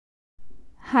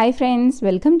Hi friends,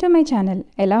 welcome to my channel.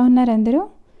 ఎలా ఉన్నారు అందరూ?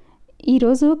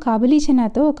 ఈరోజు కాబూలీ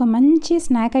చనాతో ఒక మంచి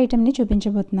స్నాక్ ఐటెంని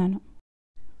చూపించబోతున్నాను.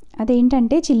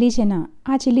 అదేంటంటే చిల్లీ చనా.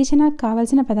 ఆ చిల్లీ చనాకు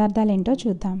కావాల్సిన పదార్థాలు ఏంటో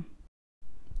చూద్దాం.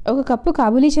 ఒక కప్పు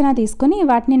కాబూలీ చనా తీసుకొని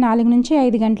వాటిని 4 నుంచి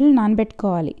 5 గంటలు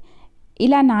నానబెట్టుకోవాలి.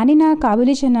 ఇలా నానిన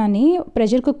కాబూలీ చనాని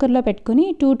ప్రెషర్ కుక్కర్లో పెట్టుకుని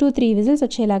 2 to 3 విజిల్స్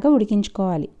వచ్చేలాగా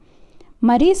ఉడికించుకోవాలి.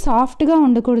 మరీ సాఫ్ట్గా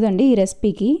ఉండకూడదండి ఈ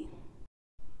రెసిపీకి.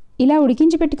 ఇలా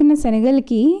ఉడికించి పెట్టుకున్న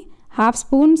శనగలకి 1/2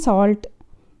 spoon salt,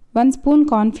 1 spoon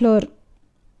cornflour,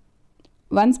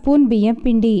 1 spoon బియ్యం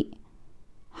పిండి,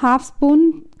 1/2 స్పూన్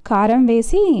కారం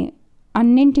వేసి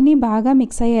అన్నింటినీ బాగా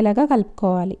మిక్స్ అయ్యేలాగా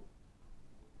కలుపుకోవాలి.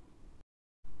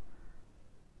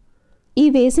 ఈ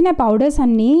వేసిన పౌడర్స్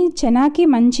అన్నీ చనాకి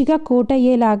మంచిగా కోట్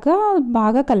అయ్యేలాగా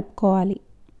బాగా కలుపుకోవాలి.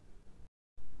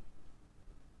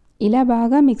 ఇలా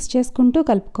బాగా మిక్స్ చేసుకుంటూ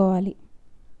కలుపుకోవాలి.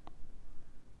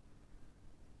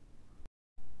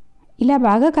 ఇలా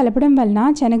బాగా కలపడం వలన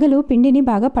శనగలు పిండిని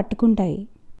బాగా పట్టుకుంటాయి.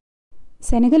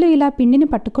 శనగలు ఇలా పిండిని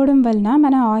పట్టుకోవడం వలన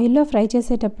మన ఆయిల్లో ఫ్రై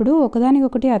చేసేటప్పుడు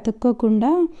ఒకదానికొకటి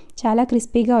అతుక్కోకుండా చాలా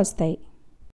క్రిస్పీగా వస్తాయి.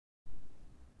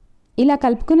 ఇలా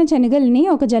కలుపుకున్న శనగల్ని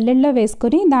ఒక జల్లెడలో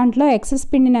వేసుకొని దాంట్లో ఎక్సెస్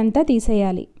పిండినంతా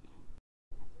తీసేయాలి.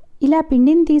 ఇలా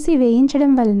పిండిని తీసి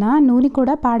వేయించడం వలన నూనె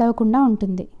కూడా పాడవకుండా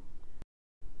ఉంటుంది.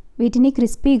 వీటిని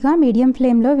క్రిస్పీగా మీడియం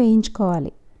ఫ్లేమ్లో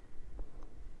వేయించుకోవాలి.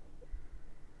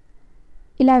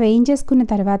 ఇలా వేయించేసుకున్న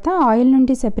తర్వాత ఆయిల్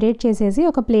నుండి సెపరేట్ చేసేసి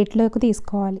ఒక ప్లేట్లోకి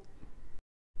తీసుకోవాలి.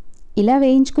 ఇలా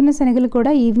వేయించుకున్న శనగలు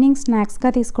కూడా ఈవినింగ్ స్నాక్స్గా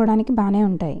తీసుకోవడానికి బాగానే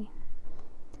ఉంటాయి.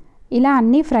 ఇలా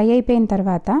అన్నీ ఫ్రై అయిపోయిన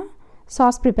తర్వాత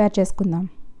సాస్ ప్రిపేర్ చేసుకుందాం.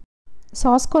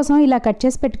 సాస్ కోసం ఇలా కట్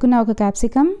చేసి పెట్టుకున్న ఒక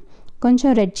క్యాప్సికమ్,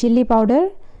 కొంచెం రెడ్ చిల్లీ పౌడర్,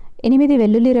 8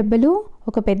 వెల్లుల్లి రెబ్బలు,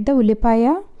 ఒక పెద్ద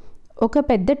ఉల్లిపాయ, ఒక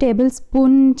పెద్ద టేబుల్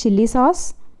స్పూన్ చిల్లీ సాస్,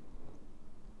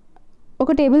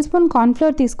 ఒక టేబుల్ స్పూన్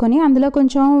కార్న్ఫ్లోర్ తీసుకొని అందులో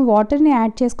కొంచెం వాటర్ని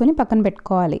యాడ్ చేసుకొని పక్కన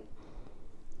పెట్టుకోవాలి.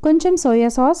 కొంచెం సోయా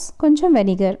సాస్, కొంచెం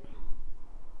వెనిగర్.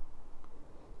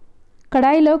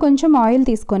 కడాయిలో కొంచెం ఆయిల్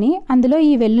తీసుకొని అందులో ఈ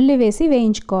వెల్లుల్లి వేసి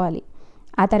వేయించుకోవాలి.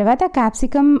 ఆ తర్వాత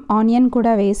క్యాప్సికమ్, ఆనియన్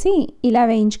కూడా వేసి ఇలా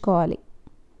వేయించుకోవాలి.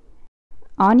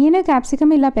 ఆనియన్,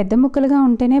 క్యాప్సికమ్ ఇలా పెద్ద ముక్కలుగా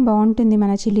ఉంటేనే బాగుంటుంది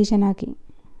మన చిల్లీ చనాకి.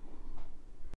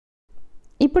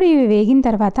 ఇప్పుడు ఇవి వేగిన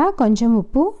తర్వాత కొంచెం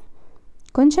ఉప్పు,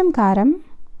 కొంచెం కారం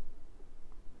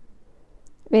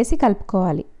వేసి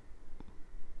కలుపుకోవాలి.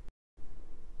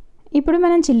 ఇప్పుడు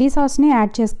మనం చిల్లీ సాస్ని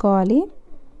యాడ్ చేసుకోవాలి.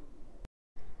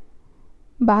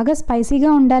 బాగా స్పైసీగా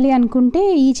ఉండాలి అనుకుంటే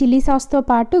ఈ చిల్లీ సాస్తో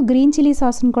పాటు గ్రీన్ చిల్లీ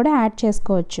సాస్ని కూడా యాడ్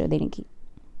చేసుకోవచ్చు దీనికి.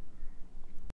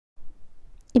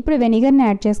 ఇప్పుడు వెనిగర్ని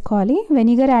యాడ్ చేసుకోవాలి.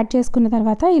 వెనిగర్ యాడ్ చేసుకున్న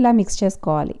తర్వాత ఇలా మిక్స్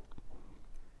చేసుకోవాలి.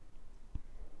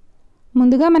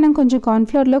 ముందుగా మనం కొంచెం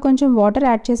కార్న్ఫ్లోర్లో కొంచెం వాటర్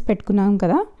యాడ్ చేసి పెట్టుకున్నాం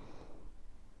కదా,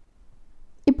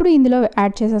 ఇప్పుడు ఇందులో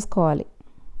యాడ్ చేసేసుకోవాలి.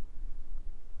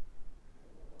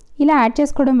 ఇలా యాడ్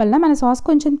చేసుకోవడం వల్ల మన సాస్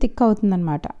కొంచెం థిక్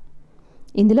అవుతుందన్నమాట.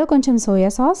 ఇందులో కొంచెం సోయా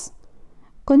సాస్,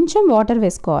 కొంచెం వాటర్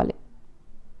వేసుకోవాలి.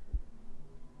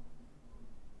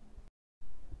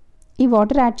 ఈ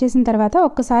వాటర్ యాడ్ చేసిన తర్వాత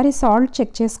ఒక్కసారి సాల్ట్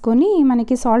చెక్ చేసుకొని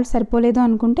మనకి సాల్ట్ సరిపోలేదు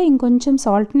అనుకుంటే ఇంకొంచెం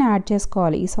సాల్ట్ని యాడ్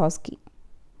చేసుకోవాలి ఈ సాస్కి.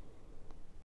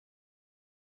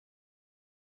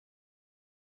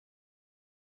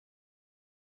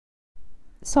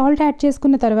 సాల్ట్ యాడ్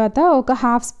చేసుకున్న తర్వాత ఒక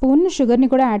 1/2 స్పూన్ షుగర్ని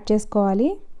కూడా యాడ్ చేసుకోవాలి.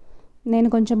 నేను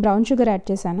కొంచెం బ్రౌన్ షుగర్ యాడ్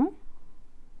చేశాను.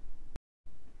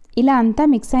 ఇలా అంతా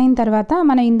మిక్స్ అయిన తర్వాత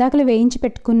మనం ఇందాకలు వేయించి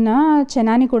పెట్టుకున్న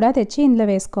చనాని కూడా తెచ్చి ఇందులో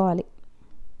వేసుకోవాలి.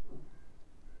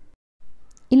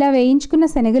 ఇలా వేయించుకున్న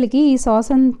శనగలకి ఈ సాస్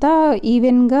అంతా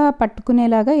ఈవెన్గా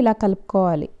పట్టుకునేలాగా ఇలా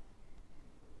కలుపుకోవాలి.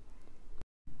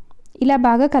 ఇలా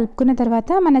బాగా కలుపుకున్న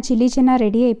తర్వాత మన చిల్లీ చనా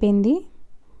రెడీ అయిపోయింది.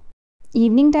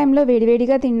 ఈవినింగ్ టైంలో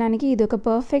వేడివేడిగా తినడానికి ఇది ఒక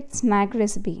పర్ఫెక్ట్ స్నాక్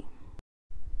రెసిపీ.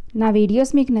 నా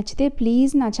వీడియోస్ మీకు నచ్చితే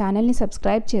ప్లీజ్ నా ఛానల్ని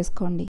సబ్స్క్రైబ్ చేసుకోండి.